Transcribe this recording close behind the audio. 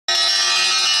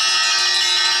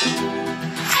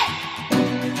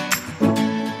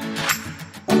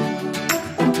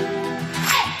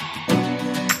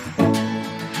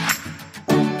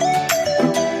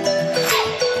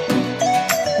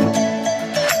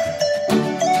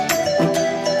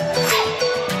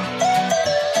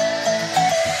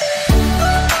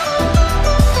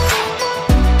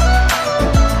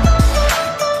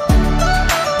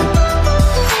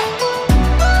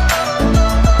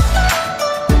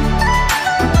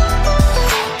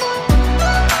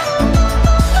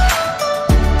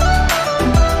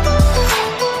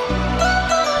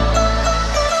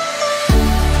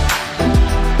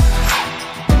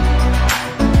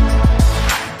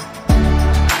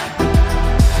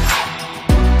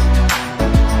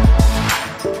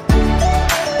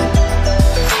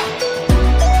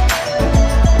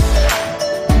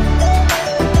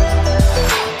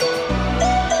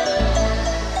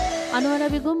আনোয়ারা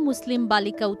বেগম মুসলিম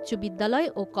বালিকা উচ্চ বিদ্যালয়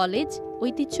ও কলেজ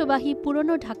ঐতিহ্যবাহী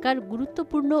পুরনো ঢাকার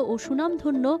গুরুত্বপূর্ণ ও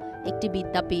সুনামধন্য একটি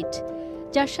বিদ্যাপীঠ,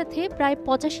 যার সাথে প্রায়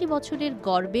 ৮৫ বছরের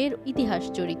গর্বের ইতিহাস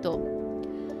জড়িত।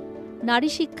 নারী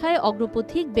শিক্ষায়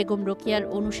অগ্রপথিক বেগম রোকেয়ার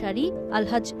অনুসারী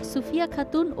আলহাজ সুফিয়া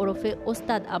খাতুন ওরফে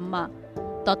ওস্তাদ আম্মা।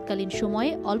 তৎকালীন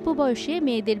সময়ে অল্প বয়সে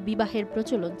মেয়েদের বিবাহের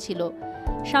প্রচলন ছিল।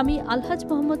 স্বামী আলহাজ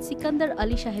মোহাম্মদ সিকান্দার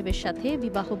আলী সাহেবের সাথে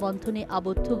বিবাহ বন্ধনে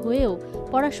আবদ্ধ হয়েও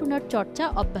পড়াশোনার চর্চা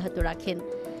অব্যাহত রাখেন।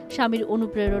 স্বামীর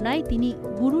অনুপ্রেরণায় তিনি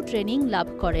গুরু ট্রেনিং লাভ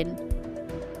করেন।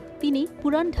 তিনি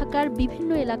পুরান ঢাকার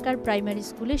বিভিন্ন এলাকার প্রাইমারি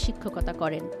স্কুলে শিক্ষকতা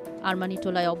করেন।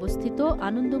 আরমানিটোলায় অবস্থিত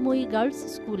আনন্দময়ী গার্লস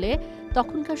স্কুলে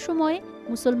তখনকার সময়ে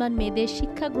মুসলমান মেয়েদের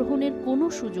শিক্ষা গ্রহণের কোনো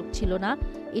সুযোগ ছিল না,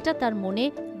 এটা তার মনে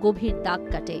গভীর দাগ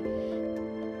কাটে।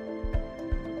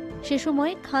 সে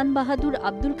সময় খান বাহাদুর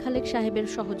আব্দুল খালেক সাহেবের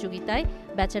সহযোগিতায়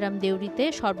বেচারাম দেউরিতে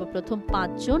সর্বপ্রথম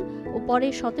 ৫ জন ও পরে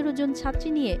 ১৭ জন ছাত্রী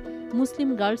নিয়ে মুসলিম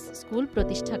গার্লস স্কুল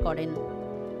প্রতিষ্ঠা করেন।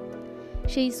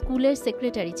 সেই স্কুলের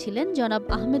সেক্রেটারি ছিলেন জনাব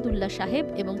আহমেদুল্লাহ সাহেব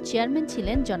এবং চেয়ারম্যান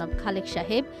ছিলেন জনাব খালেক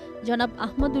সাহেব। জনাব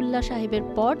আহমদুল্লাহ সাহেবের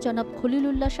পর জনাব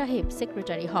খলিলুল্লাহ সাহেব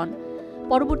সেক্রেটারি হন।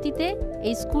 পরবর্তীতে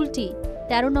এই স্কুলটি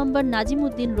 ১৩ নম্বর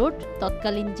নাজিমউদ্দিন রোড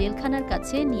তৎকালীন জেলখানার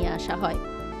কাছে নিয়ে আসা হয়।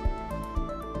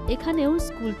 এখানেও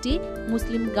স্কুলটি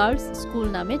মুসলিম গার্লস স্কুল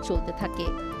নামে চলতে থাকে।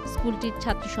 স্কুলটির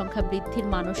ছাত্রী সংখ্যা বৃদ্ধির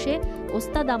মানসে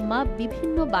ওস্তাদ আম্মা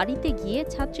বিভিন্ন বাড়িতে গিয়ে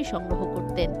ছাত্রী সংগ্রহ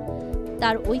করতেন।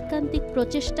 তার ঐকান্তিক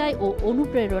প্রচেষ্টায় ও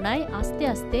অনুপ্রেরণায় আস্তে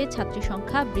আস্তে ছাত্রী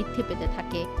সংখ্যা বৃদ্ধি পেতে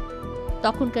থাকে।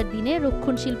 তখনকার দিনে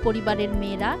রক্ষণশীল পরিবারের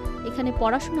মেয়েরা এখানে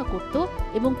পড়াশোনা করত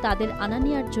এবং তাদের আনা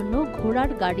নেওয়ার জন্য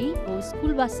ঘোড়ার গাড়ি ও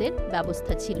স্কুল বাসের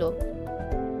ব্যবস্থা ছিল।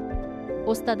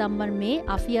 ওস্তাদ আম্মার মেয়ে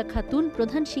আফিয়া খাতুন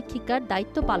প্রধান শিক্ষিকার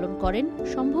দায়িত্ব পালন করেন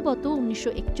সম্ভবত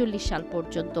 ১৯৪১ সাল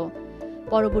পর্যন্ত।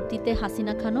 পরবর্তীতে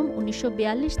হাসিনা খানম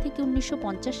 ১৯৪২ থেকে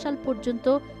 ১৯৫০ সাল পর্যন্ত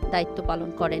দায়িত্ব পালন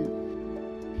করেন।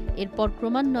 এরপর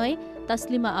ক্রমান্বয়ে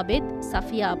তাসলিমা আবেদ,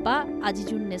 সাফিয়া আপা,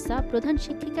 আজিজুন্নেসা প্রধান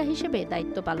শিক্ষিকা হিসেবে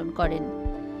দায়িত্ব পালন করেন।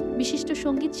 বিশিষ্ট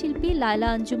সঙ্গীত শিল্পী লায়লা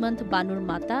আঞ্জুমান বানুর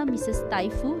মাতা মিসেস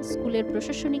তাইফু স্কুলের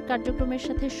প্রশাসনিক কার্যক্রমের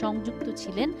সাথে সংযুক্ত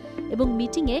ছিলেন এবং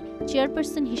মিটিংয়ে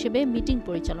চেয়ারপারসন হিসেবে মিটিং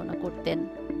পরিচালনা করতেন।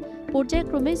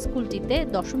 পর্যায়ক্রমে স্কুলটিতে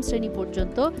 ১০ম শ্রেণী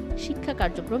পর্যন্ত শিক্ষা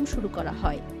কার্যক্রম শুরু করা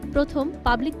হয়। প্রথম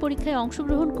পাবলিক পরীক্ষায়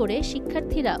অংশগ্রহণ করে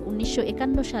শিক্ষার্থীরা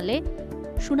 ১৯৫১ সালে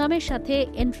সুনামের সাথে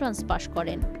এন্ট্রান্স পাশ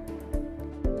করেন।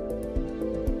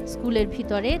 স্কুলের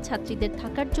ভিতরে ছাত্রীদের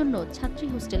থাকার জন্য ছাত্রী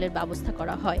হোস্টেলের ব্যবস্থা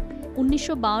করা হয়।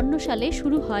 ১৯৫২ সালে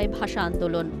শুরু হয় ভাষা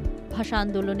আন্দোলন। ভাষা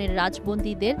আন্দোলনের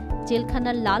রাজবন্দীদের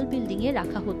জেলখানার লাল বিল্ডিংয়ে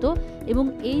রাখা হতো এবং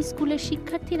এই স্কুলের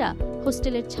শিক্ষার্থীরা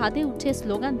হোস্টেলের ছাদে উঠে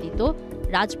স্লোগান দিত,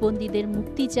 রাজবন্দীদের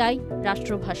মুক্তি চাই,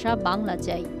 রাষ্ট্রভাষা বাংলা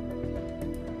চাই।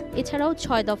 এছাড়াও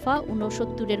 ৬ দফা,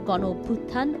 ৬৯-এর গণ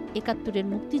অভ্যুত্থান, ৭১-এর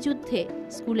মুক্তিযুদ্ধে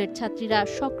স্কুলের ছাত্রীরা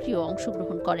সক্রিয়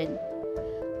অংশগ্রহণ করেন।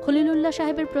 খলিলুল্লাহ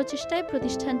সাহেবের প্রচেষ্টায়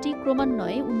প্রতিষ্ঠানটি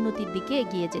ক্রমান্বয়ে উন্নতির দিকে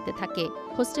এগিয়ে যেতে থাকে।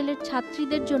 হোস্টেলের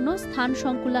ছাত্রীদের জন্য স্থান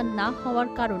সংকুলান না হওয়ার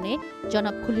কারণে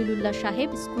জনাব খলিলুল্লাহ সাহেব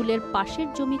স্কুলের পাশের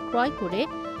জমি ক্রয় করে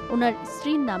ওনার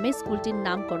স্ত্রীর নামে স্কুলটির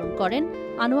নামকরণ করেন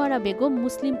আনোয়ারা বেগম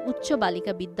মুসলিম উচ্চ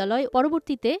বালিকা বিদ্যালয়।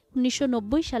 পরবর্তীতে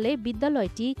 ১৯৯০ সালে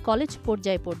বিদ্যালয়টি কলেজ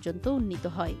পর্যায় পর্যন্ত উন্নীত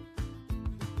হয়।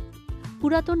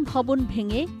 পুরাতন ভবন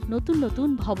ভেঙে নতুন নতুন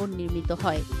ভবন নির্মিত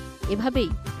হয়। এভাবেই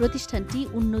প্রতিষ্ঠানটি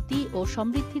উন্নতি ও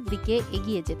সমৃদ্ধির দিকে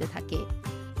এগিয়ে যেতে থাকে।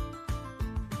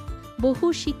 বহু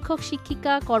শিক্ষক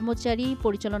শিক্ষিকা, কর্মচারী,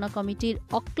 পরিচালনা কমিটির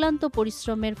অক্লান্ত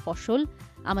পরিশ্রমের ফসল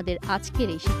আমাদের আজকের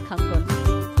এই শিক্ষাঙ্গন।